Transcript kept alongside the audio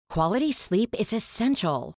Quality sleep is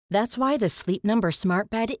essential. That's why the Sleep Number Smart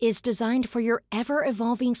Bed is designed for your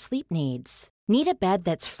ever-evolving sleep needs. Need a bed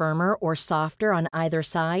that's firmer or softer on either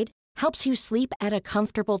side? Helps you sleep at a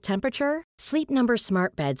comfortable temperature? Sleep Number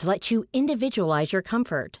Smart Beds let you individualize your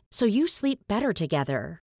comfort, so you sleep better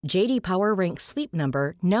together. J.D. Power ranks Sleep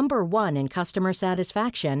Number number 1 in customer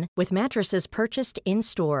satisfaction with mattresses purchased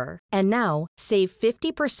in-store. And now, save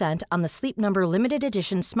 50% on the Sleep Number Limited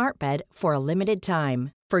Edition Smart Bed for a limited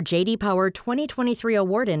time. For J.D. Power 2023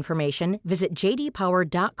 award information, visit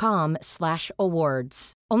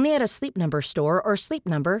jdpower.com/awards. Only at a Sleep Number store or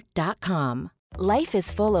sleepnumber.com. Life is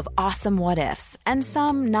full of awesome what-ifs, and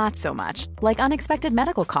some not so much, like unexpected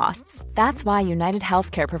medical costs. That's why United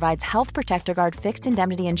Healthcare provides Health Protector Guard fixed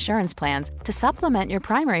indemnity insurance plans to supplement your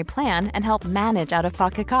primary plan and help manage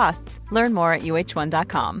out-of-pocket costs. Learn more at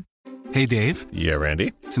uh1.com. Hey, Dave. Yeah,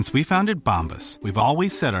 Randy. Since we founded Bombas, we've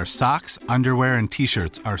always said our socks, underwear, and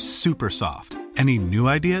T-shirts are super soft. Any new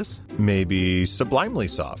ideas? Maybe sublimely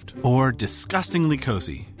soft. Or disgustingly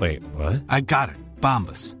cozy. Wait, what? I got it.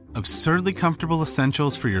 Bombas. Absurdly comfortable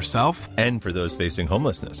essentials for yourself and for those facing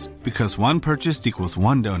homelessness. Because one purchased equals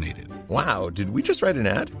one donated. Wow, did we just write an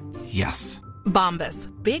ad? Yes. Bombas.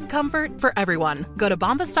 Big comfort for everyone. Go to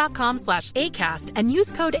bombas.com/ACAST and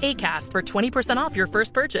use code ACAST for 20% off your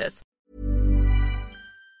first purchase.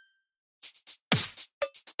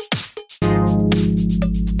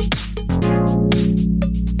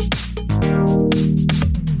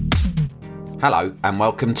 Hello and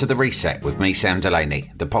welcome to The Reset with me, Sam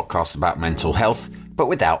Delaney, the podcast about mental health, but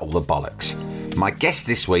without all the bollocks. My guest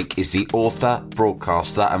this week is the author,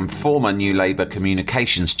 broadcaster and former New Labour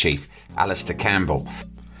communications chief, Alastair Campbell.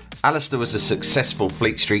 Alastair was a successful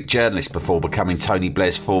Fleet Street journalist before becoming Tony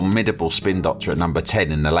Blair's formidable spin doctor at Number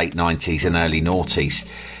 10 in the late 90s and early noughties.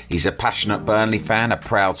 He's a passionate Burnley fan, a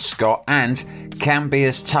proud Scot, and can be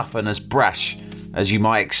as tough and as brash as you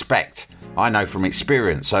might expect. I know from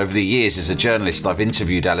experience. Over the years as a journalist, I've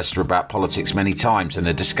interviewed Alastair about politics many times and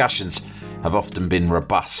the discussions have often been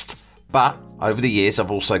robust. But over the years, I've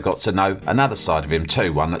also got to know another side of him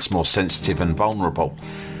too, one that's more sensitive and vulnerable.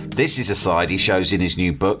 This is a side he shows in his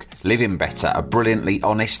new book, Living Better, a brilliantly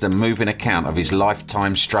honest and moving account of his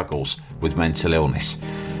lifetime struggles with mental illness.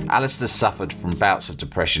 Alastair suffered from bouts of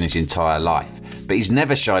depression his entire life, but he's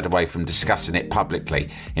never shied away from discussing it publicly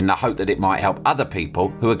in the hope that it might help other people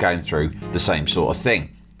who are going through the same sort of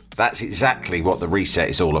thing. That's exactly what The Reset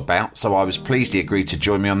is all about, so I was pleased he agreed to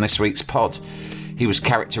join me on this week's pod. He was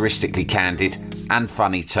characteristically candid and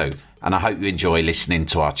funny too, and I hope you enjoy listening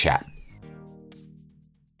to our chat.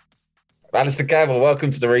 Alastair Campbell,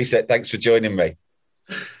 welcome to The Reset. Thanks for joining me.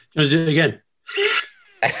 You want to do it again?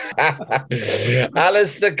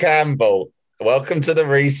 Alastair Campbell, welcome to The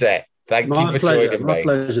Reset. Thank you for joining me. My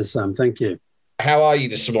pleasure, Sam. Thank you. How are you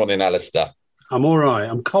this morning, Alastair? I'm all right.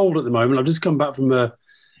 I'm cold at the moment. I've just come back from a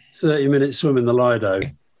 30-minute swim in the Lido.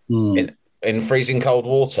 In freezing cold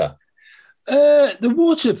water? The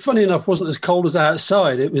water, funny enough, wasn't as cold as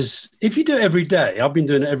outside. It was, if you do it every day, I've been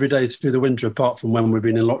doing it every day through the winter, apart from when we've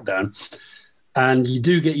been in lockdown, and you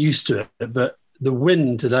do get used to it. But the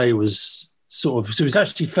wind today was sort of, so it's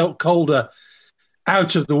actually felt colder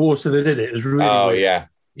out of the water than in it. It was really weird.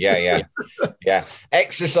 Yeah.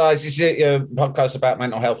 Exercise is a podcast about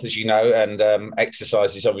mental health, as you know, and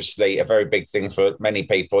exercise is obviously a very big thing for many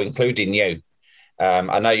people, including you.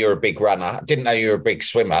 I know you're a big runner. I didn't know you were a big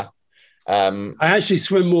swimmer. I actually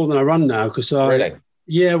swim more than I run now because Really?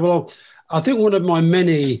 Yeah, well, I think one of my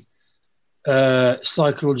many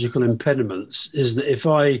psychological impediments is that if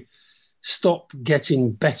I stop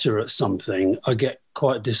getting better at something, I get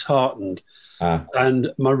quite disheartened.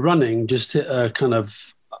 And my running just hit a kind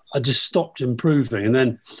of, I just stopped improving. And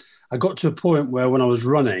then I got to a point where when I was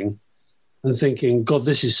running and thinking, God,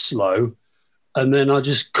 this is slow. And then I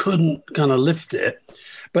just couldn't kind of lift it.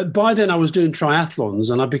 But by then I was doing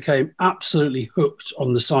triathlons and I became absolutely hooked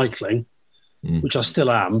on the cycling, which I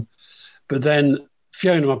still am. But then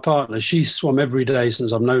Fiona, my partner, she swum every day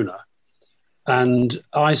since I've known her. And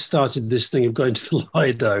I started this thing of going to the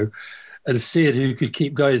Lido and seeing who could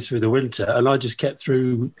keep going through the winter. And I just kept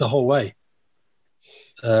through the whole way.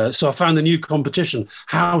 So I found a new competition,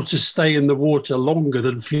 how to stay in the water longer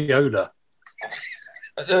than Fiona.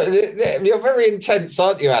 You're very intense,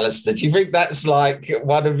 aren't you, Alastair? Do you think that's like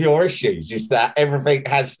one of your issues, is that everything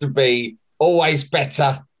has to be always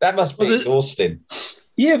better? That must be exhausting.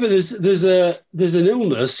 Yeah, but there's an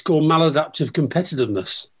illness called maladaptive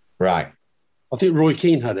competitiveness. Right. I think Roy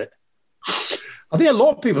Keane had it. I think a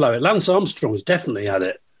lot of people have it. Lance Armstrong's definitely had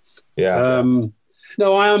it. Yeah.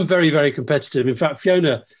 No, I am very, very competitive. In fact,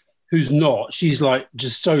 Fiona, who's not, she's like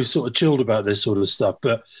just so sort of chilled about this sort of stuff.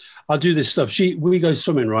 But I do this stuff. We go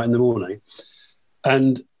swimming right in the morning,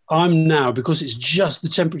 and I'm now, because it's just the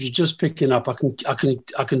temperature just picking up, I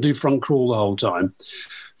can do front crawl the whole time.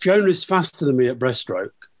 Fiona is faster than me at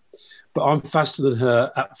breaststroke, but I'm faster than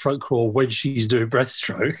her at front crawl when she's doing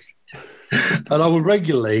breaststroke. And I will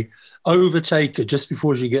regularly overtake her just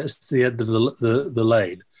before she gets to the end of the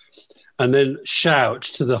lane, and then shout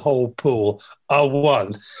to the whole pool, "I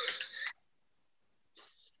won."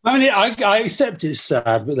 I mean, I accept it's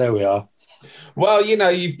sad, but there we are. Well,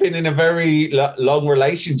 you've been in a very long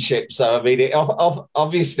relationship. So, I mean,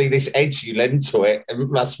 obviously this edge you lend to it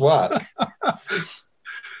must work.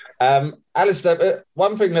 Alastair,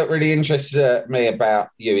 one thing that really interests me about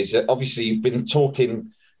you is that obviously you've been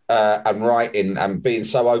talking and writing and being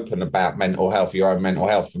so open about mental health, your own mental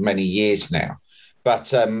health, for many years now.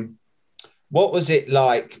 But what was it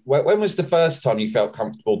like? When was the first time you felt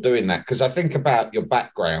comfortable doing that? Because I think about your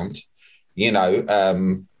background,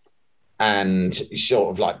 and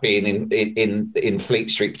sort of like being in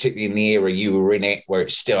Fleet Street, particularly in the era you were in it, where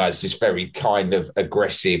it still has this very kind of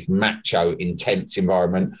aggressive, macho, intense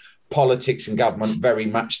environment. Politics and government very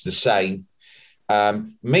much the same.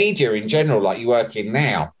 Media in general, like you work in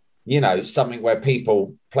now, something where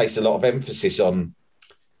people place a lot of emphasis on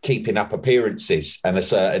keeping up appearances and a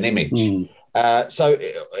certain image. So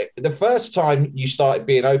the first time you started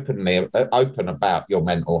being open about your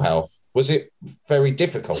mental health, was it very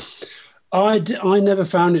difficult? I never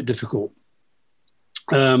found it difficult.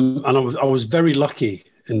 And I was very lucky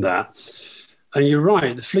in that. And you're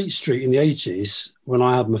right, the Fleet Street in the 80s, when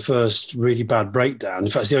I had my first really bad breakdown, in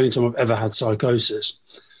fact, it's the only time I've ever had psychosis,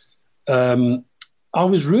 I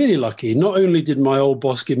was really lucky. Not only did my old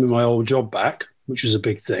boss give me my old job back, which was a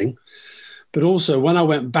big thing, but also when I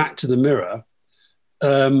went back to the Mirror,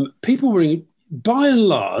 people were, by and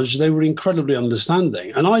large, they were incredibly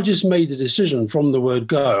understanding. And I just made the decision from the word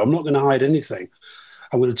go. I'm not going to hide anything.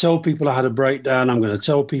 I'm going to tell people I had a breakdown. I'm going to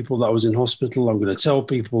tell people that I was in hospital. I'm going to tell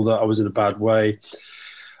people that I was in a bad way.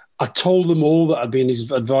 I told them all that I'd been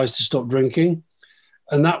advised to stop drinking.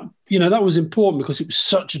 And that, that was important because it was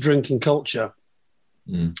such a drinking culture.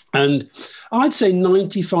 And I'd say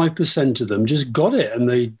 95% of them just got it. And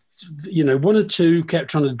they, one or two kept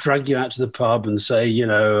trying to drag you out to the pub and say,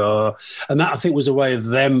 and that I think was a way of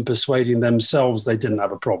them persuading themselves they didn't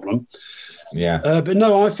have a problem. Yeah. But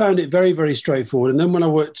no, I found it very, very straightforward. And then when I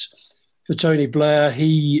worked for Tony Blair,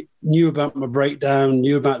 he knew about my breakdown,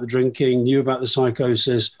 knew about the drinking, knew about the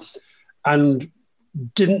psychosis, and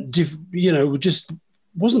didn't, just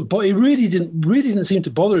wasn't, but it really didn't seem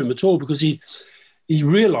to bother him at all, because he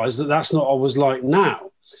realized that that's not what I was like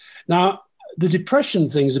now. Now, the depression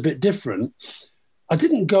thing's a bit different. I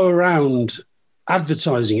didn't go around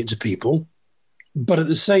advertising it to people, but at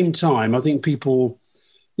the same time, I think people,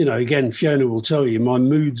 again, Fiona will tell you, my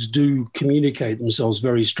moods do communicate themselves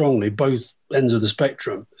very strongly, both ends of the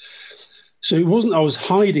spectrum. So it wasn't I was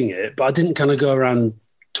hiding it, but I didn't kind of go around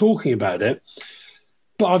talking about it.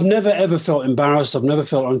 But I've never, ever felt embarrassed. I've never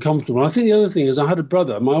felt uncomfortable. And I think the other thing is I had a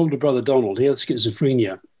brother, my older brother, Donald, he had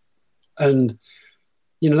schizophrenia. And,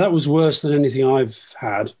 that was worse than anything I've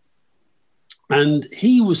had. And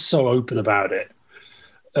he was so open about it.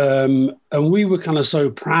 And we were kind of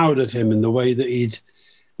so proud of him in the way that he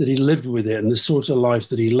lived with it and the sort of life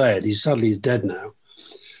that he led. He's dead now.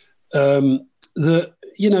 I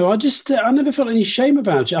never felt any shame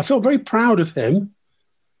about it. I felt very proud of him.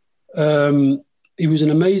 He was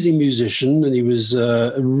an amazing musician and he was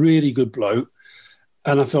a really good bloke.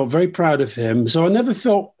 And I felt very proud of him. So I never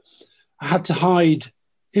felt I had to hide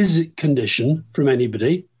his condition from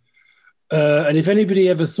anybody. And if anybody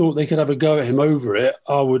ever thought they could have a go at him over it,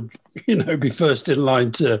 I would, be first in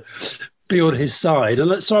line to be on his side.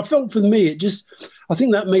 And so I felt for me, I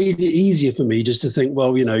think that made it easier for me just to think,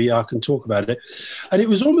 well, I can talk about it. And it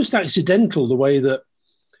was almost accidental the way that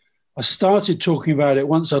I started talking about it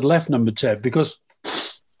once I'd left Number 10, because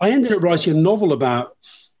I ended up writing a novel about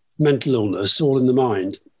mental illness, All in the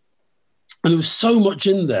Mind. And there was so much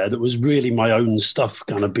in there that was really my own stuff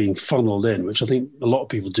kind of being funneled in, which I think a lot of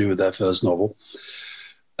people do with their first novel.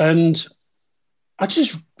 And I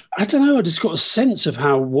don't know, I just got a sense of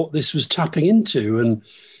what this was tapping into, and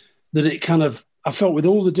that it kind of, I felt with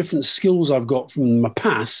all the different skills I've got from my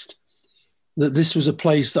past, that this was a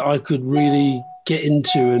place that I could really get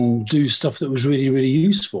into and do stuff that was really, really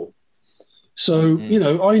useful. So,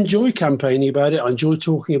 I enjoy campaigning about it. I enjoy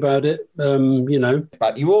talking about it,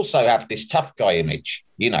 But you also have this tough guy image,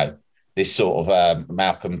 this sort of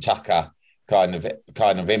Malcolm Tucker kind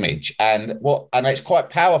of image, and it's quite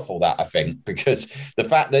powerful, that, I think, because the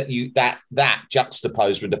fact that that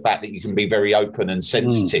juxtaposed with the fact that you can be very open and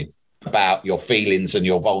sensitive about your feelings and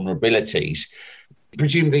your vulnerabilities,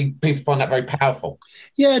 presumably people find that very powerful.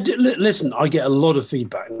 Yeah, listen, I get a lot of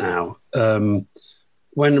feedback now.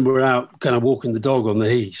 When we're out kind of walking the dog on the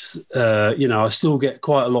heath, I still get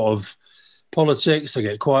quite a lot of politics. I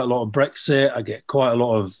get quite a lot of Brexit. I get quite a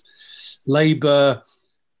lot of Labour.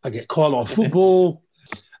 I get quite a lot of football.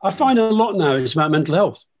 I find a lot now it's about mental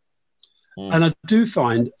health. And I do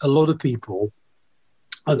find a lot of people,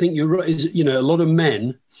 I think you're right, a lot of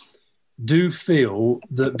men do feel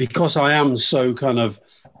that because I am so kind of,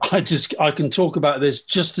 I can talk about this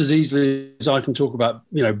just as easily as I can talk about,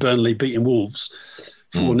 Burnley beating Wolves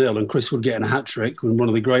 4-0 and Chris Wood getting a hat-trick and one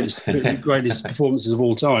of the greatest performances of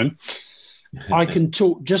all time. I can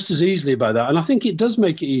talk just as easily about that. And I think it does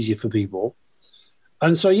make it easier for people.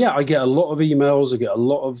 And so, yeah, I get a lot of emails. I get a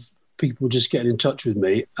lot of people just getting in touch with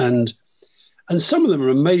me. And some of them are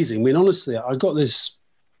amazing. I mean, honestly, I got this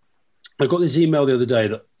email the other day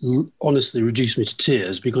that honestly reduced me to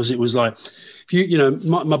tears, because it was like,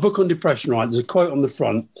 my book on depression, right? There's a quote on the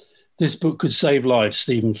front. This book could save lives,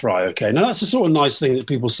 Stephen Fry. Okay. Now, that's a sort of nice thing that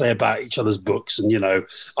people say about each other's books. And,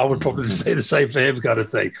 I would probably say the same for him, kind of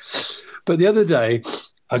thing. But the other day,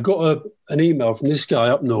 I got an email from this guy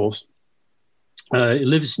up north. He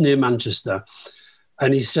lives near Manchester.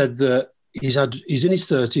 And he said that he's in his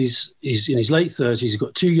 30s. He's in his late 30s. He's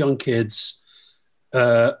got 2 young kids.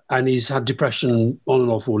 And he's had depression on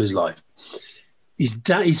and off all his life. His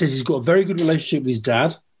dad, he says he's got a very good relationship with his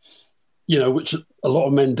dad, which a lot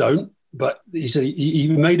of men don't. But he said he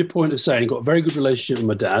made a point of saying he got a very good relationship with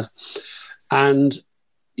my dad. And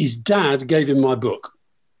his dad gave him my book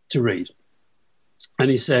to read.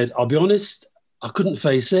 And he said, I'll be honest, I couldn't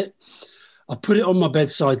face it. I put it on my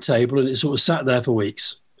bedside table and it sort of sat there for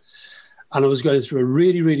weeks. And I was going through a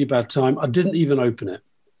really, really bad time. I didn't even open it.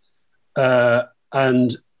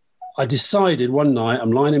 And I decided one night,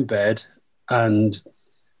 I'm lying in bed, and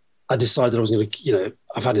I decided I was going to,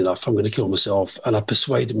 I've had enough. I'm going to kill myself. And I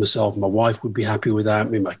persuaded myself my wife would be happy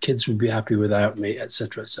without me, my kids would be happy without me,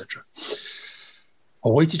 etc., etc. I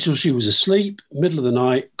waited till she was asleep, middle of the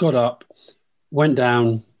night, got up, went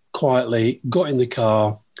down quietly, got in the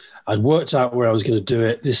car. I'd worked out where I was going to do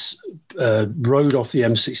it. This road off the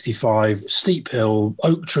M65, steep hill,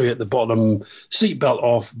 oak tree at the bottom, seatbelt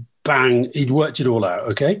off, bang, he'd worked it all out,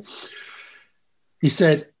 okay? He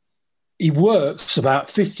said he works about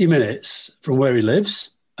 50 minutes from where he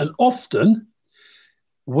lives, and often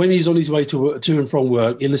when he's on his way to and from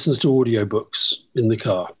work, he listens to audiobooks in the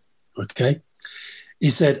car, okay? He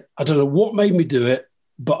said, I don't know what made me do it,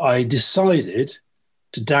 but I decided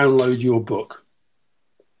to download your book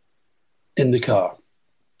in the car.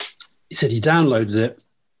 He said he downloaded it.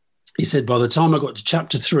 He said, by the time I got to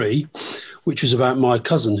chapter 3, which was about my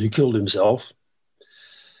cousin who killed himself,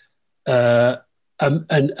 and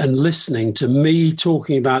listening to me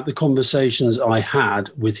talking about the conversations I had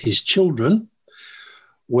with his children,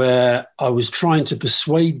 where I was trying to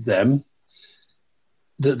persuade them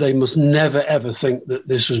that they must never, ever think that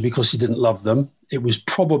this was because he didn't love them. It was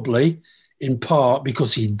probably in part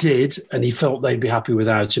because he did, and he felt they'd be happy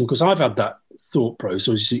without him, because I've had that thought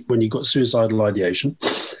process when you got suicidal ideation.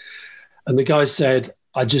 And the guy said,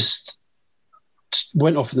 I just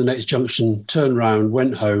went off at the next junction, turned around,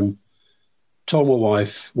 went home, told my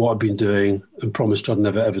wife what I'd been doing, and promised I'd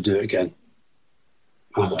never, ever do it again.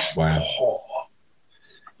 I was like, wow.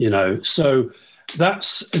 So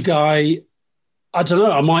that's a guy, I don't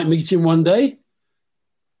know, I might meet him one day.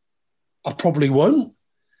 I probably won't.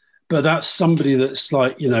 But that's somebody that's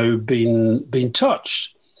like, been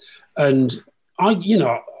touched. And I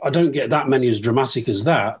don't get that many as dramatic as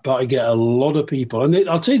that, but I get a lot of people. And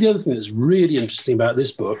I'll tell you the other thing that's really interesting about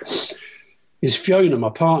this book is Fiona, my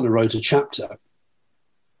partner, wrote a chapter,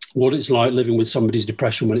 what it's like living with somebody's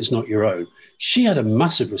depression when it's not your own. She had a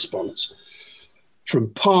massive response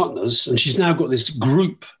from partners, and she's now got this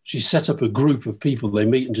group. She's set up a group of people. They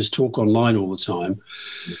meet and just talk online all the time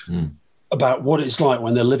about what it's like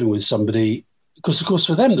when they're living with somebody, because, of course,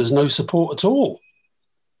 for them, there's no support at all.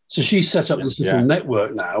 So she's set up this little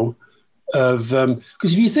network now of,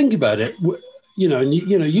 because if you think about it, you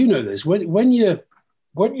know this, when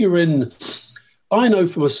you're in, I know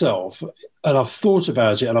for myself, and I've thought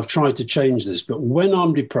about it and I've tried to change this, but when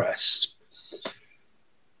I'm depressed,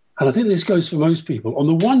 and I think this goes for most people, on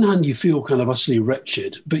the one hand, you feel kind of utterly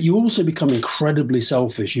wretched, but you also become incredibly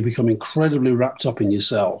selfish. You become incredibly wrapped up in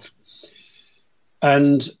yourself.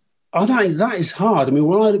 And that is hard. I mean,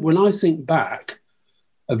 when I think back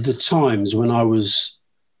of the times when I was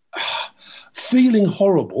feeling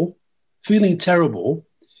horrible, feeling terrible.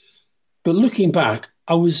 But looking back,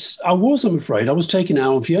 I was, I'm afraid, I was taking it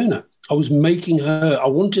out on Fiona. I was making her, I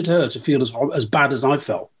wanted her to feel as bad as I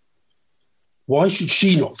felt. Why should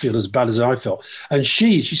she not feel as bad as I felt? And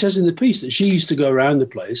she says in the piece that she used to go around the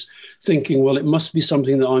place thinking, well, it must be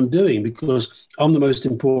something that I'm doing because I'm the most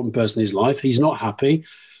important person in his life. He's not happy.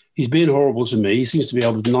 He's being horrible to me. He seems to be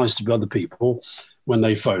able to be nice to other people when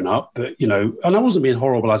they phone up. But, you know, and I wasn't being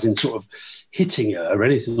horrible as in sort of hitting her or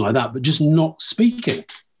anything like that, but just not speaking.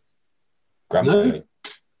 No?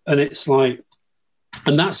 And it's like,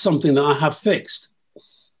 and that's something that I have fixed.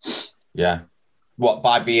 Yeah. What,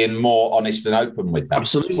 by being more honest and open with them?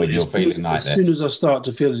 Absolutely. When you're feeling like this. this? As soon as I start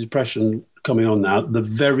to feel the depression coming on now, the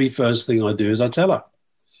very first thing I do is I tell her.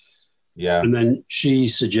 Yeah. And then she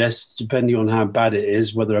suggests, depending on how bad it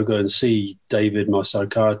is, whether I go and see David, my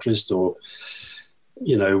psychiatrist, or,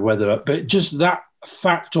 you know, but just that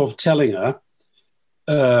fact of telling her,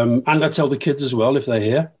 and I tell the kids as well if they're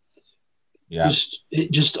here. Yeah.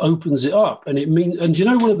 It just opens it up. And you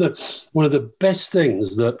know, one of the best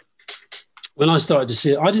things that when I started to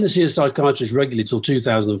see it, I didn't see a psychiatrist regularly till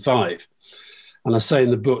 2005. And I say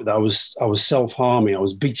in the book that I was self-harming. I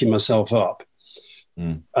was beating myself up.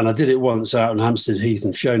 And I did it once out in Hampstead Heath,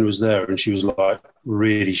 and Fiona was there, and she was like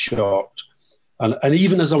really shocked. And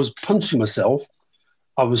even as I was punching myself,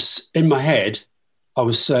 I was in my head, I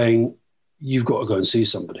was saying, you've got to go and see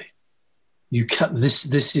somebody. You can't, this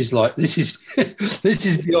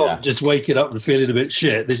is beyond just waking up and feeling a bit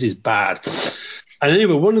shit. This is bad. And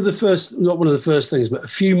anyway, not one of the first things, but a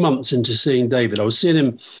few months into seeing David, I was seeing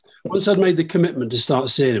him, once I'd made the commitment to start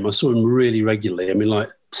seeing him, I saw him really regularly. I mean, like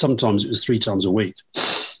sometimes it was 3 times a week.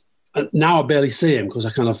 And now I barely see him because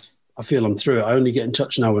I feel I'm through it. I only get in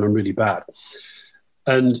touch now when I'm really bad.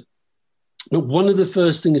 And one of the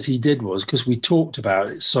first things he did was, because we talked about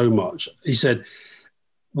it so much, he said,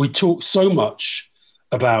 we talked so much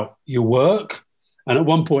about your work. And at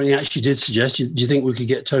one point, he actually did suggest, do you think we could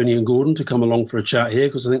get Tony and Gordon to come along for a chat here?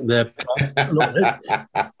 Because I think they're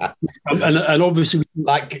and obviously,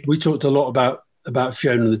 we talked a lot about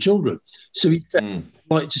Fiona and the children. So he said, I'd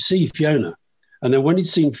like to see Fiona. And then when he'd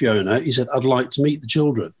seen Fiona, he said, I'd like to meet the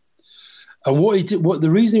children. And the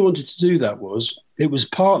reason he wanted to do that was, it was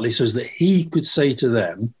partly so that he could say to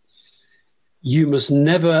them, you must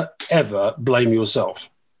never, ever blame yourself.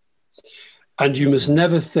 And you must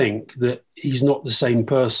never think that he's not the same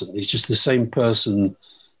person. He's just the same person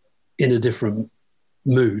in a different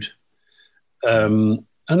mood. And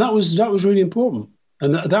that was really important.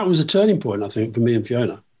 And that was a turning point, I think, for me and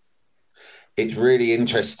Fiona. It's really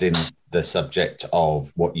interesting, the subject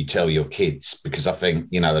of what you tell your kids, because I think,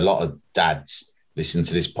 you know, a lot of dads listen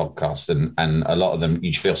to this podcast and a lot of them,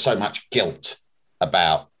 you feel so much guilt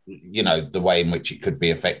about, you know, the way in which it could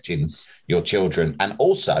be affecting your children, and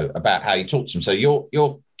also about how you talk to them. So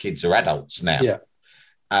your kids are adults now. Yeah.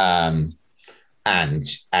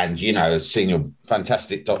 And you know, seen your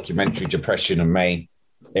fantastic documentary, Depression and Me,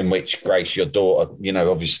 in which Grace, your daughter, you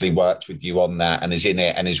know, obviously worked with you on that and is in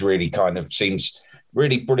it and is really kind of seems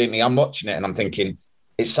really brilliantly. I'm watching it and I'm thinking,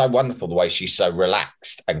 it's so wonderful the way she's so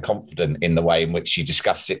relaxed and confident in the way in which she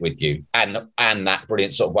discusses it with you, and that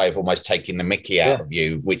brilliant sort of way of almost taking the mickey out of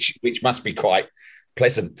you, which must be quite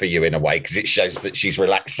pleasant for you in a way, because it shows that she's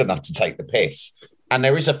relaxed enough to take the piss. And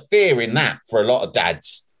there is a fear in that for a lot of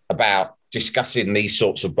dads about discussing these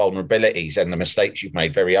sorts of vulnerabilities and the mistakes you've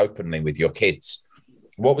made very openly with your kids.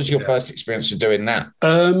 What was your first experience of doing that?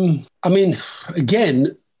 I mean,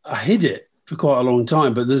 again, I hid it for quite a long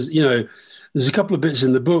time, but there's a couple of bits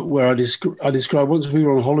in the book where I describe once we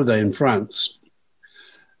were on holiday in France,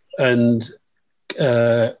 and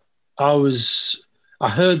I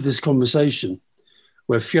heard this conversation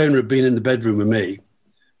where Fiona had been in the bedroom with me,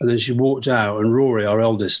 and then she walked out, and Rory, our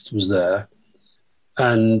eldest, was there,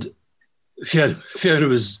 and Fiona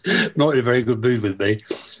was not in a very good mood with me,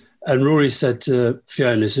 and Rory said to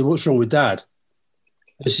Fiona, he said, "What's wrong with Dad?"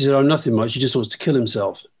 And she said, "Oh, nothing much. He just wants to kill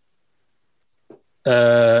himself."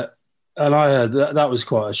 And I heard that was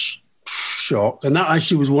quite a shock. And that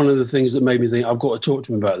actually was one of the things that made me think, I've got to talk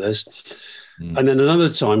to him about this. And then another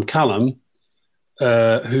time, Callum,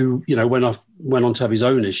 who, you know, went on to have his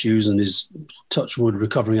own issues and is, touch wood,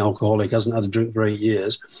 recovering alcoholic, hasn't had a drink for 8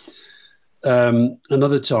 years.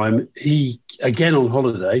 Another time, he, again on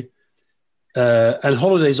holiday, and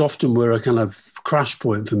holidays often were a kind of crash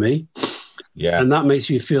point for me. Yeah. And that makes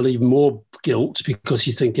you feel even more guilt, because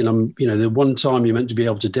you're thinking, the one time you're meant to be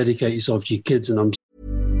able to dedicate yourself to your kids, and I'm.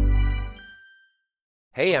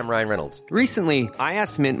 Hey, I'm Ryan Reynolds. Recently, I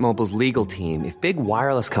asked Mint Mobile's legal team if big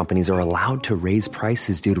wireless companies are allowed to raise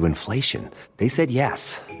prices due to inflation. They said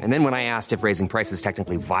yes. And then when I asked if raising prices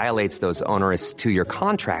technically violates those onerous two-year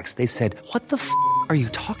contracts, they said, "What the f*** are you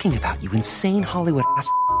talking about, you insane Hollywood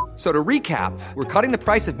ass?" So to recap, we're cutting the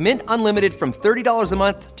price of Mint Unlimited from $30 a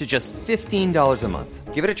month to just $15 a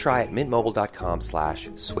month. Give it a try at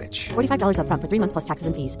mintmobile.com/switch. $45 up front for 3 months plus taxes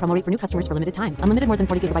and fees. Promo rate for new customers for limited time. Unlimited more than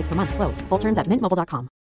 40 gigabytes per month. Slows full terms at mintmobile.com.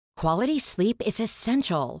 Quality sleep is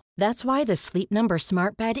essential. That's why the Sleep Number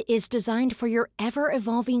Smart Bed is designed for your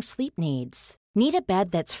ever-evolving sleep needs. Need a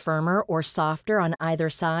bed that's firmer or softer on either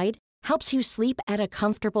side? Helps you sleep at a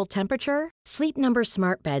comfortable temperature? Sleep Number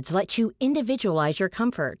Smart Beds let you individualize your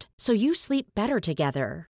comfort so you sleep better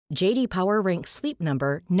together. J.D. Power ranks Sleep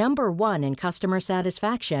Number number 1 in customer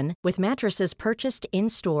satisfaction with mattresses purchased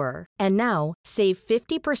in-store. And now, save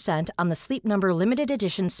 50% on the Sleep Number Limited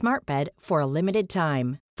Edition Smart Bed for a limited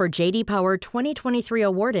time. For J.D. Power 2023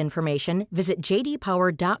 award information, visit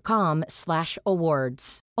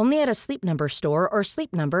jdpower.com/awards. Only at a Sleep Number store or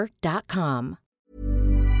sleepnumber.com.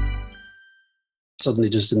 Suddenly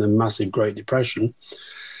just in a massive Great Depression.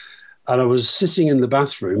 And I was sitting in the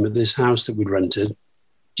bathroom at this house that we'd rented,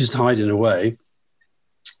 just hiding away.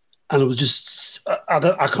 And I was just,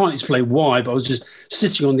 I can't explain why, but I was just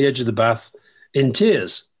sitting on the edge of the bath in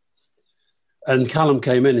tears. And Callum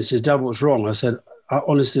came in and said, "Dad, what's wrong?" I said, "I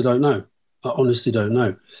honestly don't know. I honestly don't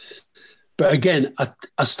know." But again,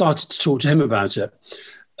 I started to talk to him about it.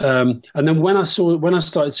 And then when I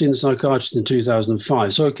started seeing the psychiatrist in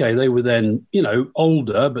 2005, so okay, they were then,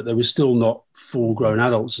 older, but they were still not full-grown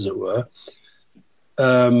adults, as it were.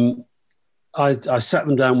 I sat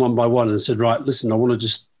them down one by one and said, "Right, listen, I want to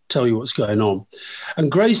just tell you what's going on." And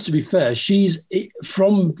Grace, to be fair, she's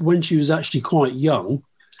from when she was actually quite young.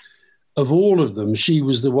 Of all of them, she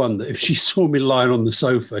was the one that if she saw me lying on the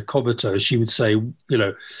sofa, comatose, she would say,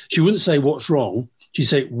 she wouldn't say what's wrong. She'd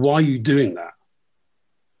say, "Why are you doing that?"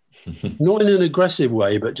 Not in an aggressive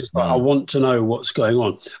way, but just like, I want to know what's going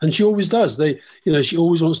on. And she always does. She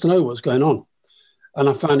always wants to know what's going on. And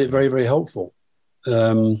I found it very, very helpful.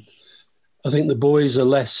 I think the boys are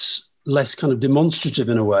less kind of demonstrative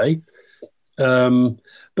in a way. But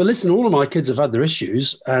listen, all of my kids have had their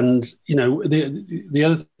issues. And, the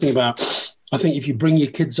other thing about, I think if you bring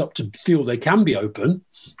your kids up to feel they can be open,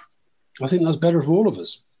 I think that's better for all of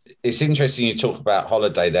us. It's interesting you talk about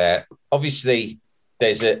holiday there. Obviously,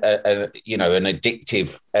 there's an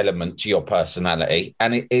addictive element to your personality,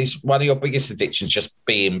 and it is one of your biggest addictions, just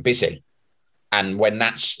being busy. And when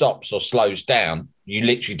that stops or slows down, you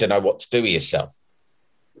literally don't know what to do with yourself.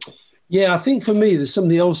 Yeah, I think for me, there's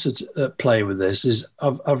something else at play with this. Is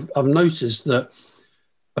I've noticed that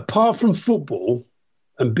apart from football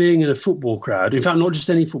and being in a football crowd, in fact, not just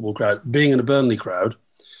any football crowd, being in a Burnley crowd,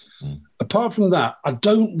 apart from that, I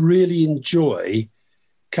don't really enjoy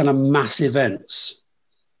kind of mass events.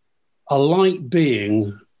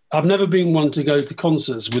 I've never been one to go to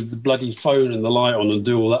concerts with the bloody phone and the light on and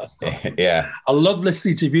do all that stuff. Yeah. I love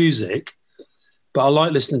listening to music, but I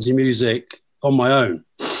like listening to music on my own.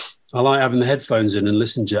 I like having the headphones in and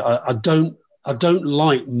listening to it. I don't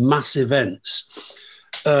like mass events.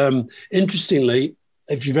 Interestingly,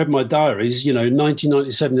 if you've read my diaries,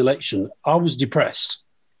 1997 election, I was depressed.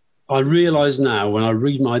 I realise now when I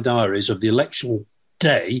read my diaries of the election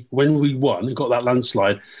day when we won and got that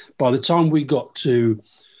landslide, by the time we got to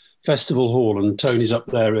Festival Hall and Tony's up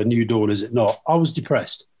there at New Dawn, is it not? I was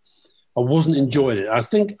depressed. I wasn't enjoying it. I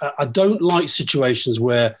think I don't like situations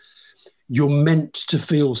where you're meant to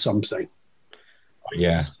feel something.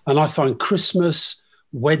 Yeah. And I find Christmas,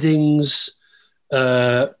 weddings,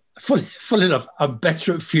 funnily enough, I'm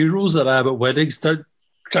better at funerals than I am at weddings. I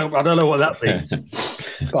don't know what that means.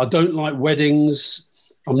 But I don't like weddings.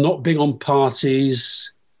 I'm not big on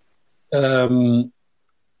parties. And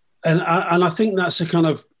I think that's a kind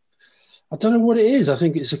of, I don't know what it is. I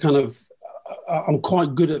think it's a kind of, I'm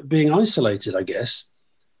quite good at being isolated, I guess.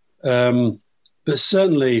 But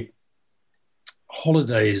certainly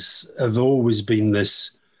holidays have always been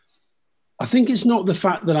this. I think it's not the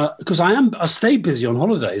fact that I stay busy on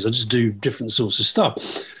holidays. I just do different sorts of stuff.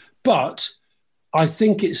 But I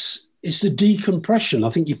think it's the decompression.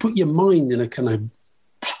 I think you put your mind in a kind of,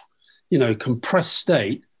 compressed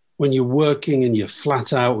state when you're working and you're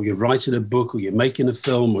flat out, or you're writing a book, or you're making a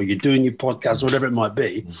film, or you're doing your podcast, whatever it might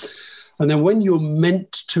be. And then when you're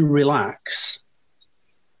meant to relax,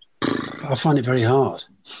 I find it very hard.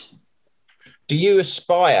 Do you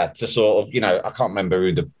aspire to sort of, I can't remember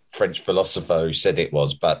who the French philosopher who said it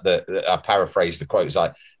was, but I paraphrase the quote, it's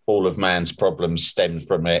like, all of man's problems stem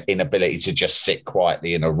from an inability to just sit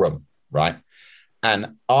quietly in a room, right?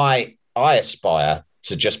 And I aspire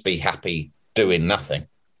to just be happy doing nothing,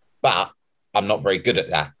 but I'm not very good at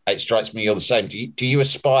that. It strikes me you're the same. Do you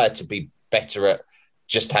aspire to be better at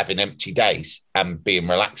just having empty days and being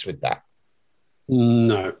relaxed with that?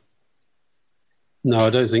 No, I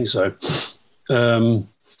don't think so.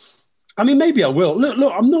 I mean, maybe I will.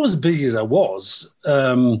 Look, I'm not as busy as I was,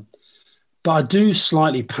 but I do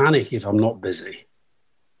slightly panic if I'm not busy.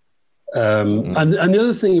 And the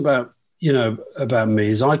other thing about me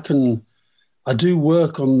is I do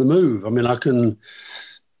work on the move. I mean, I can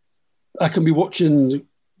be watching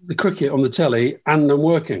the cricket on the telly and I'm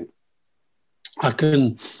working. I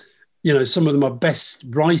can, some of my best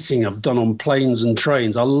writing I've done on planes and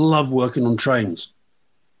trains. I love working on trains.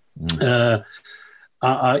 One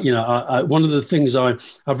of the things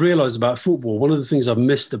I've realised about football, one of the things I've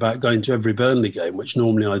missed about going to every Burnley game, which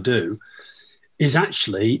normally I do, is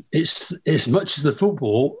actually it's as much as the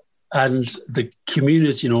football and the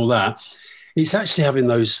community and all that, it's actually having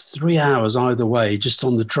those 3 hours either way, just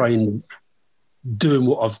on the train, doing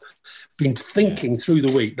what I've been thinking through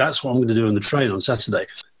the week. That's what I'm going to do on the train on Saturday.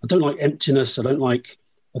 I don't like emptiness. I don't like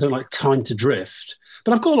time to drift.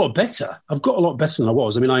 But I've got a lot better. I've got a lot better than I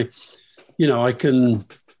was. I mean, I can.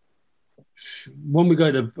 When we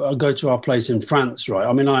go to our place in France, right?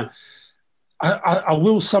 I mean, I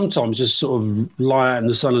will sometimes just sort of lie out in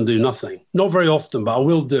the sun and do nothing. Not very often, but I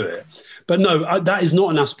will do it. But no, that is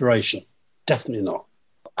not an aspiration. Definitely not.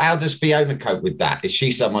 How does Fiona cope with that? Is she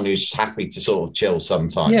someone who's happy to sort of chill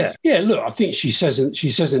sometimes? Yeah. Look, I think she says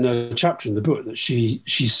in a chapter in the book that she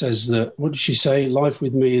says that, what did she say? Life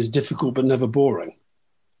with me is difficult but never boring.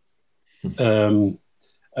 And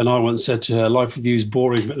I once said to her, life with you is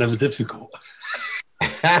boring but never difficult.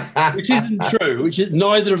 Which isn't true. Which is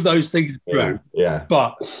neither of those things are true. Yeah.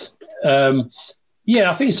 But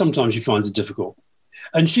I think sometimes she finds it difficult.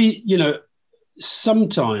 And she,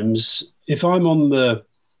 sometimes if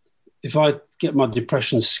I get my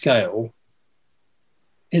depression scale,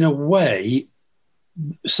 in a way,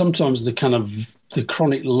 sometimes the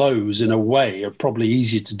chronic lows, in a way, are probably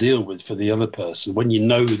easier to deal with for the other person when you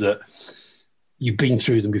know that you've been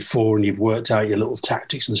through them before and you've worked out your little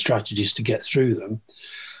tactics and strategies to get through them.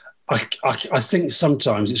 I think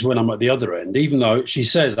sometimes it's when I'm at the other end, even though she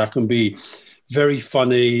says I can be very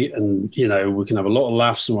funny and, we can have a lot of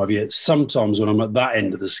laughs and whatever. Yet sometimes when I'm at that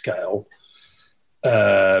end of the scale,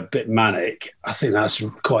 a bit manic, I think that's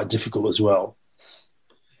quite difficult as well.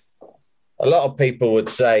 A lot of people would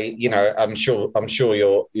say, I'm sure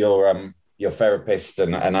your therapist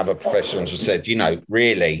and other professionals have said,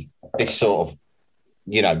 really this sort of,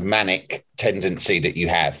 manic tendency that you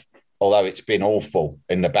have, although it's been awful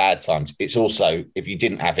in the bad times, it's also, if you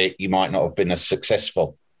didn't have it, you might not have been as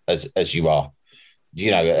successful as you are,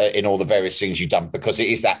 in all the various things you've done, because it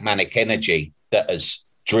is that manic energy that has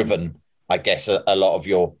driven, I guess, a lot of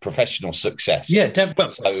your professional success. Yeah,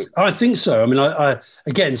 definitely. I think so. I mean, I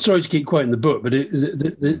again, sorry to keep quoting the book, but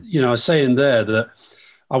I say in there that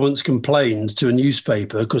I once complained to a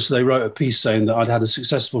newspaper because they wrote a piece saying that I'd had a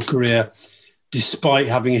successful career despite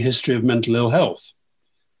having a history of mental ill health.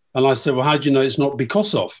 And I said, well, how do you know it's not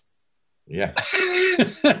because of? Yeah.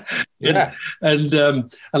 Yeah. And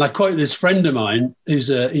I quote this friend of mine who's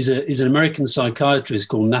an American psychiatrist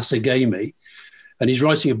called Nasser Gamey, and he's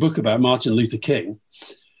writing a book about Martin Luther King.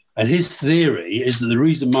 And his theory is that the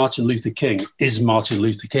reason Martin Luther King is Martin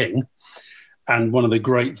Luther King and one of the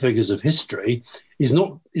great figures of history is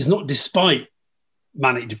not despite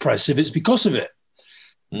manic depressive, it's because of it.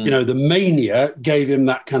 The mania gave him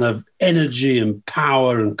that kind of energy and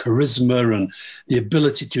power and charisma and the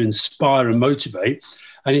ability to inspire and motivate.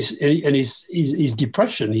 And his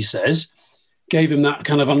depression, he says, gave him that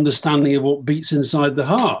kind of understanding of what beats inside the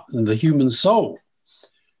heart and the human soul.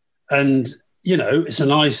 And, it's a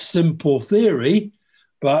nice, simple theory,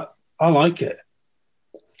 but I like it.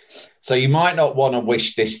 So you might not want to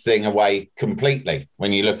wish this thing away completely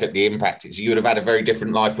when you look at the impact. You would have had a very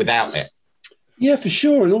different life without it. Yeah, for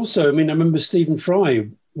sure. And also, I remember Stephen Fry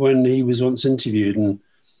when he was once interviewed and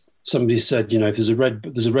somebody said, if there's a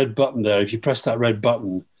red button there, if you press that red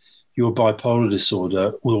button, your bipolar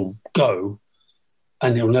disorder will go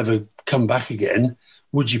and it'll never come back again.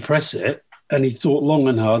 Would you press it? And he thought long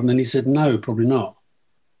and hard, and then he said, no, probably not.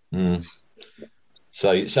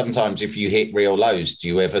 So sometimes if you hit real lows, do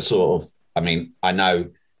you ever sort of, I know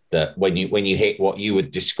that when you hit what you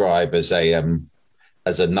would describe as a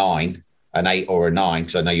 9, an 8 or a 9,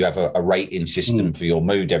 because I know you have a rating system for your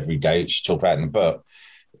mood every day, which you talk about in the book.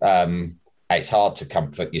 It's hard to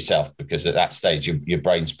comfort yourself because at that stage your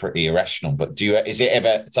brain's pretty irrational. But is it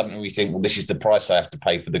ever something where you think, well, this is the price I have to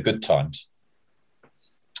pay for the good times?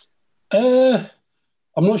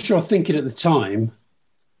 I'm not sure I think it at the time,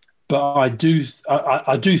 but I do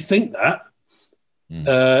think that.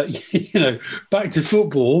 Back to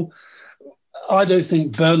football, I don't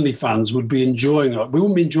think Burnley fans would be enjoying it. We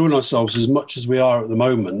wouldn't be enjoying ourselves as much as we are at the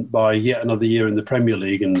moment by yet another year in the Premier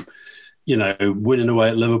League and, winning away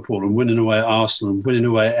at Liverpool and winning away at Arsenal and winning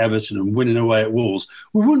away at Everton and winning away at Wolves.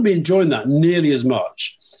 We wouldn't be enjoying that nearly as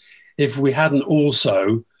much if we hadn't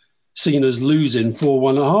also seen us losing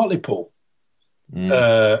 4-1 at Hartlepool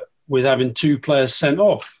with having 2 players sent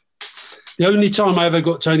off. The only time I ever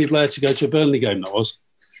got Tony Blair to go to a Burnley game, that was.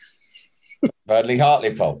 Burnley,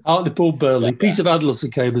 Hartlepool. Hartlepool, Burnley. Yeah. Peter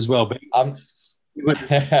Vadlosen came as well. But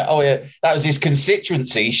oh, yeah. That was his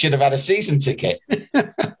constituency. He should have had a season ticket.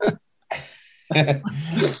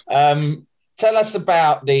 Tell us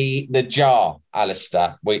about the jar,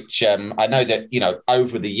 Alastair, which I know that,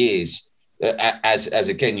 over the years, as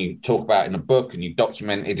again, you talk about in the book and you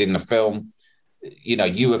documented in the film,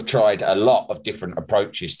 you have tried a lot of different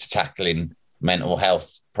approaches to tackling mental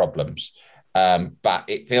health problems. But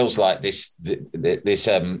it feels like this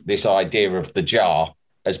idea of the jar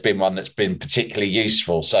has been one that's been particularly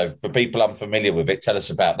useful. So for people unfamiliar with it, tell us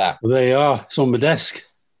about that. Well, there you are. It's on my desk.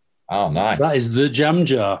 Oh, nice. That is the jam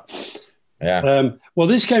jar. Yeah. Well,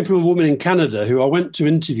 this came from a woman in Canada who I went to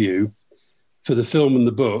interview for the film and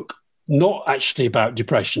the book, not actually about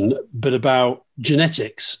depression, but about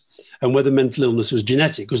genetics and whether mental illness was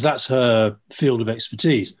genetic, because that's her field of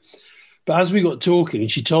expertise. But as we got talking,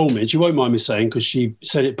 she told me, and she won't mind me saying, because she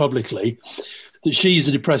said it publicly, that she's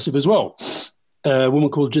a depressive as well, a woman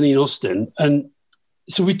called Janine Austin. And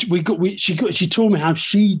so she told me how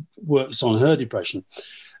she works on her depression.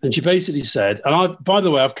 And she basically said, and by the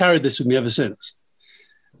way, I've carried this with me ever since.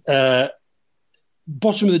 Bottom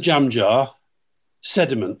of the jam jar,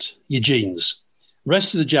 sediment, your genes.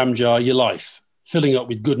 Rest of the jam jar, your life, filling up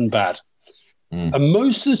with good and bad. And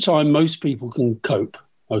most of the time, most people can cope.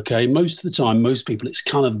 Okay, most of the time, most people, it's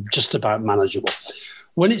kind of just about manageable.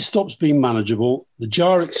 When it stops being manageable, the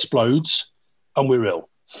jar explodes and we're ill.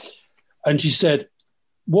 And she said,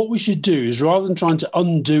 what we should do is, rather than trying to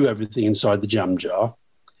undo everything inside the jam jar,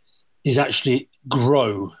 is actually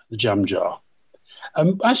grow the jam jar.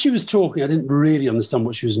 As she was talking, I didn't really understand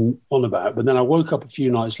what she was on about, but then I woke up a few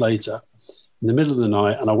nights later in the middle of the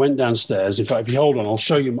night and I went downstairs. In fact, if you hold on, I'll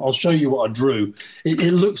show you what I drew.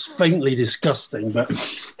 It looks faintly disgusting, but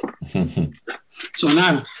so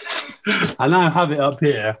now I now have it up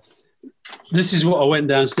here. This is what I went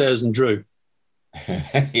downstairs and drew.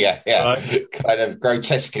 yeah. Right? Kind of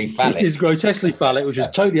grotesquely phallic. It is grotesquely phallic, which is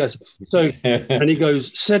totally so. And he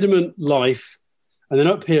goes sediment, life, and then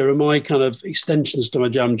up here are my kind of extensions to my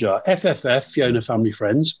jam jar. FFF, Fiona Family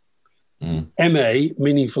Friends. MA,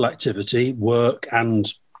 meaningful activity, work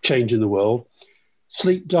and change in the world.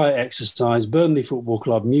 Sleep, diet, exercise, Burnley Football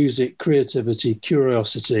Club, music, creativity,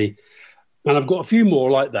 curiosity. And I've got a few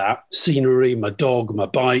more like that. Scenery, my dog, my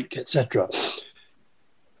bike, etc.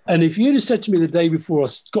 And if you'd have said to me the day before I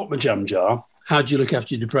got my jam jar, how do you look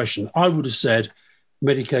after your depression? I would have said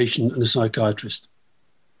medication and a psychiatrist.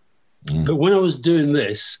 But when I was doing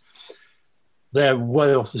this, they're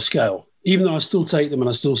way off the scale, even though I still take them and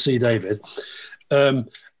I still see David. And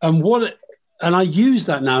I use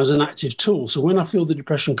that now as an active tool. So when I feel the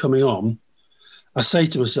depression coming on, I say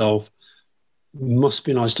to myself, must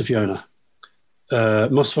be nice to Fiona,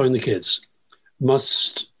 must phone the kids,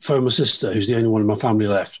 must phone my sister, who's the only one in my family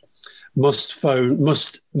left, must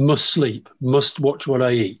sleep, must watch what I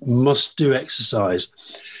eat, must do exercise.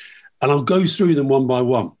 And I'll go through them one by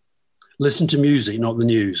one. Listen to music, not the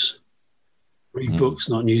news. Read books,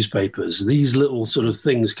 not newspapers. These little sort of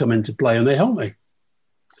things come into play and they help me.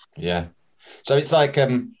 Yeah. So it's like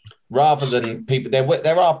rather than people,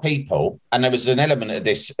 there are people, and there was an element of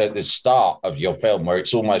this at the start of your film where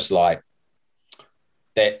it's almost like,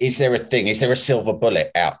 is there a silver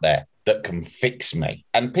bullet out there that can fix me?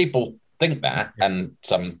 And people think that, and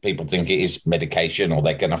some people think it is medication, or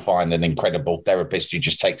they're going to find an incredible therapist who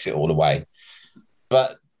just takes it all away.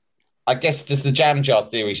 But I guess, does the jam jar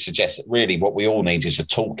theory suggest that really what we all need is a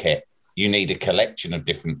toolkit? You need a collection of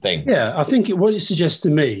different things. Yeah, I think what it suggests to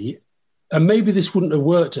me, and maybe this wouldn't have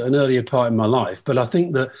worked at an earlier part in my life, but I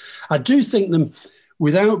do think them,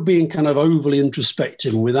 without being kind of overly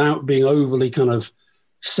introspective, without being overly kind of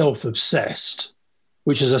self-obsessed,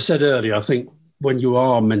 which, as I said earlier, I think when you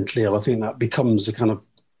are mentally ill, I think that becomes a kind of,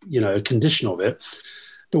 a condition of it.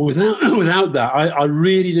 But without that, I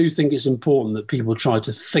really do think it's important that people try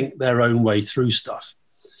to think their own way through stuff.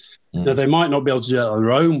 Now, they might not be able to do it on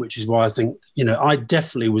their own, which is why I think, I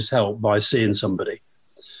definitely was helped by seeing somebody.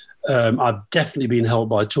 I've definitely been helped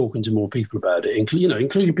by talking to more people about it,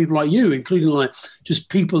 including people like you, including like just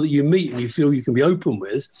people that you meet and you feel you can be open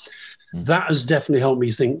with. That has definitely helped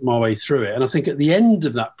me think my way through it. And I think at the end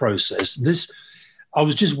of that process, I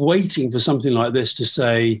was just waiting for something like this to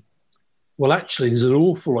say, well, actually, there's an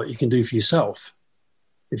awful lot you can do for yourself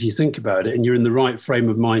if you think about it and you're in the right frame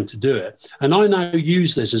of mind to do it. And I now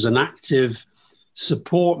use this as an active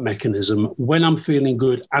support mechanism when I'm feeling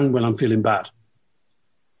good and when I'm feeling bad.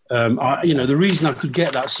 The reason I could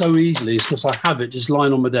get that so easily is because I have it just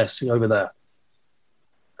lying on my desk over there.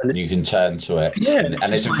 And you can turn to it. Yeah.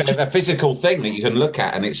 And it's a physical thing that you can look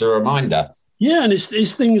at and it's a reminder. Yeah, and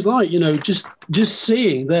it's things like, just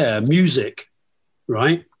seeing there music,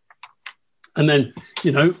 right? And then,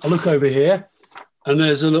 I look over here and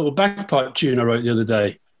there's a little bagpipe tune I wrote the other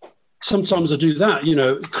day. Sometimes I do that.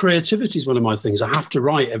 Creativity is one of my things. I have to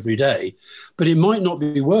write every day, but it might not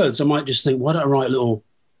be words. I might just think, why don't I write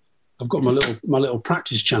I've got my little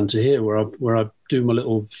practice chanter here where I do my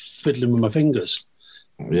little fiddling with my fingers.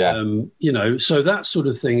 Yeah. So that sort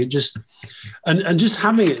of thing, it just, and just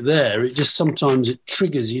having it there, it just, sometimes it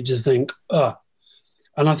triggers, you just think, and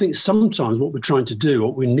I think sometimes what we're trying to do,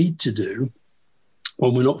 what we need to do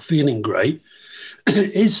when we're not feeling great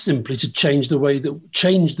is simply to change the way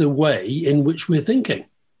in which we're thinking.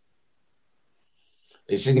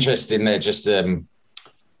 It's interesting there, just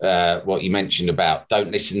what you mentioned about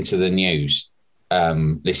don't listen to the news.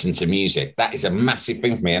 Listen to music. That is a massive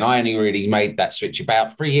thing for me. And I only really made that switch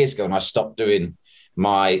about 3 years ago when I stopped being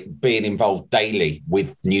involved daily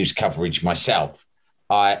with news coverage myself.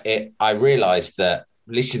 I realised that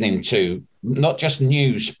listening to not just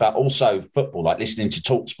news, but also football, like listening to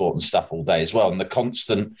TalkSport and stuff all day as well. And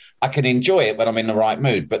I can enjoy it when I'm in the right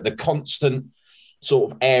mood, but the constant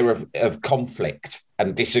sort of air of conflict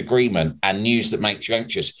and disagreement and news that makes you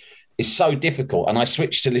anxious is so difficult. And I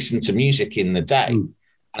switched to listen to music in the day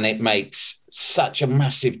and it makes such a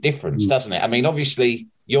massive difference, doesn't it? I mean, obviously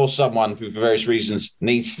you're someone who for various reasons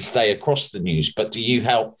needs to stay across the news, but do you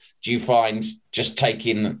find just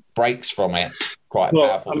taking breaks from it quite a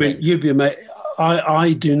powerful thing? You'd be amazed.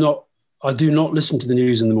 I do not listen to the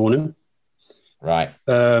news in the morning. Right.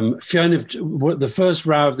 Fiona, the first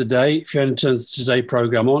row of the day, Fiona turns the Today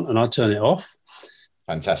programme on and I turn it off.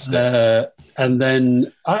 Fantastic. And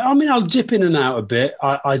then, I'll dip in and out a bit.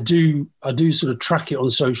 I do sort of track it on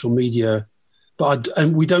social media,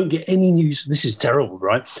 and we don't get any news. This is terrible,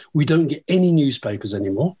 right? We don't get any newspapers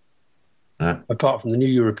anymore, apart from the New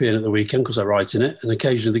European at the weekend because I write in it, and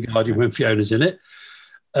occasionally the Guardian when Fiona's in it.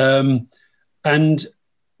 And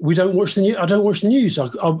we don't watch the news. I don't watch the news. I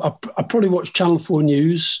probably watch Channel 4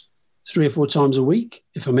 News 3 or 4 times a week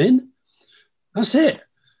if I'm in. That's it.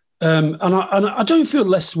 And I don't feel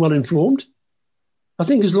less well informed. I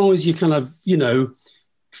think as long as you kind of, I know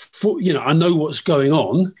what's going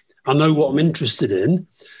on, I know what I'm interested in,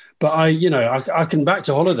 but I can back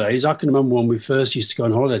to holidays. I can remember when we first used to go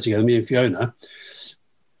on holiday together, me and Fiona.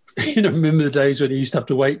 Remember the days when you used to have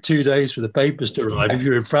to wait 2 days for the papers to arrive if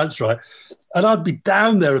you're in France, right? And I'd be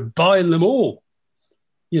down there and buying them all.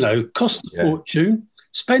 Cost a fortune,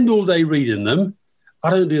 spend all day reading them. I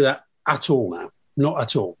don't do that at all now, not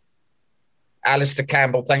at all. Alastair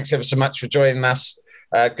Campbell, thanks ever so much for joining us.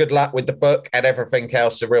 Good luck with the book and everything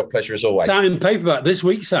else. A real pleasure as always. Down in paperback this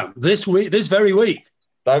week, Sam. This very week.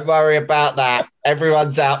 Don't worry about that.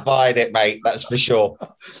 Everyone's out buying it, mate. That's for sure.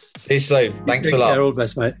 See you soon. Thanks a lot. All the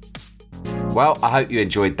best, mate. Well, I hope you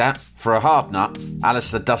enjoyed that. For a hard nut,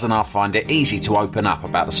 Alastair doesn't half find it easy to open up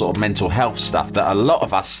about the sort of mental health stuff that a lot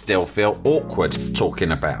of us still feel awkward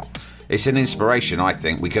talking about. It's an inspiration, I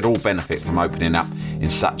think. We could all benefit from opening up in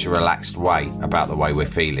such a relaxed way about the way we're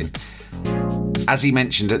feeling. As he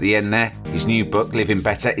mentioned at the end there, his new book, Living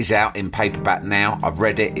Better, is out in paperback now. I've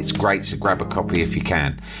read it. It's great, so grab a copy if you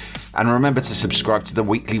can. And remember to subscribe to the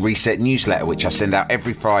weekly Reset newsletter, which I send out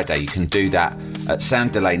every Friday. You can do that at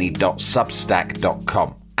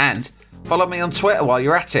samdelaney.substack.com. And follow me on Twitter while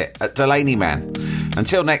you're at it, at DelaneyMan.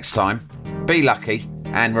 Until next time, be lucky,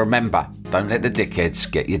 and remember, don't let the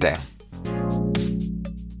dickheads get you down.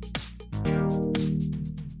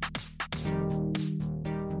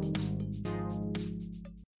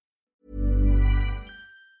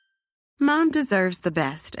 Mom deserves the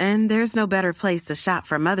best, and there's no better place to shop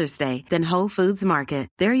for Mother's Day than Whole Foods Market.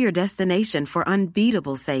 They're your destination for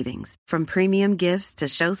unbeatable savings, from premium gifts to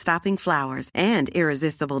show-stopping flowers and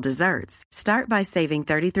irresistible desserts. Start by saving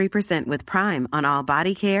 33% with Prime on all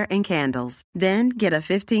body care and candles. Then get a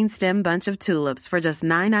 15-stem bunch of tulips for just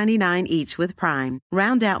 $9.99 each with Prime.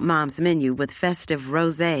 Round out Mom's menu with festive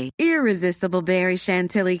rosé, irresistible berry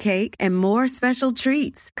chantilly cake, and more special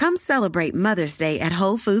treats. Come celebrate Mother's Day at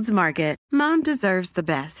Whole Foods Market. Mom deserves the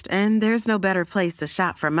best, and there's no better place to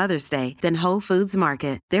shop for Mother's Day than Whole Foods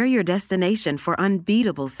Market. They're your destination for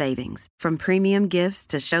unbeatable savings, from premium gifts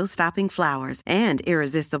to show-stopping flowers and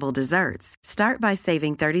irresistible desserts. Start by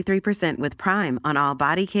saving 33% with Prime on all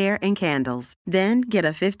body care and candles. Then get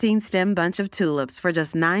a 15-stem bunch of tulips for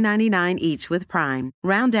just $9.99 each with Prime.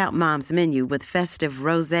 Round out Mom's menu with festive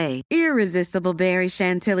rosé, irresistible berry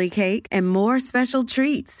chantilly cake, and more special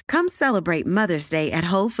treats. Come celebrate Mother's Day at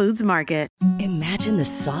Whole Foods Market. Imagine the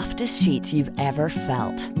softest sheets you've ever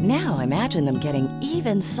felt. Now imagine them getting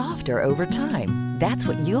even softer over time. That's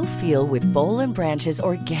what you'll feel with Boll & Branch's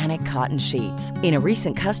organic cotton sheets. In a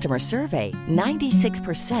recent customer survey,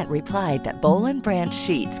 96% replied that Boll & Branch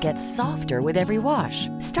sheets get softer with every wash.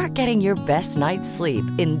 Start getting your best night's sleep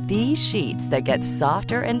in these sheets that get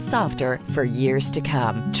softer and softer for years to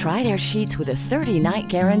come. Try their sheets with a 30-night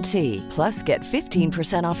guarantee. Plus, get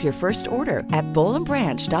 15% off your first order at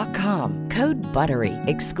bollandbranch.com. Code BUTTERY.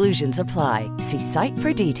 Exclusions apply. See site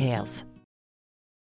for details.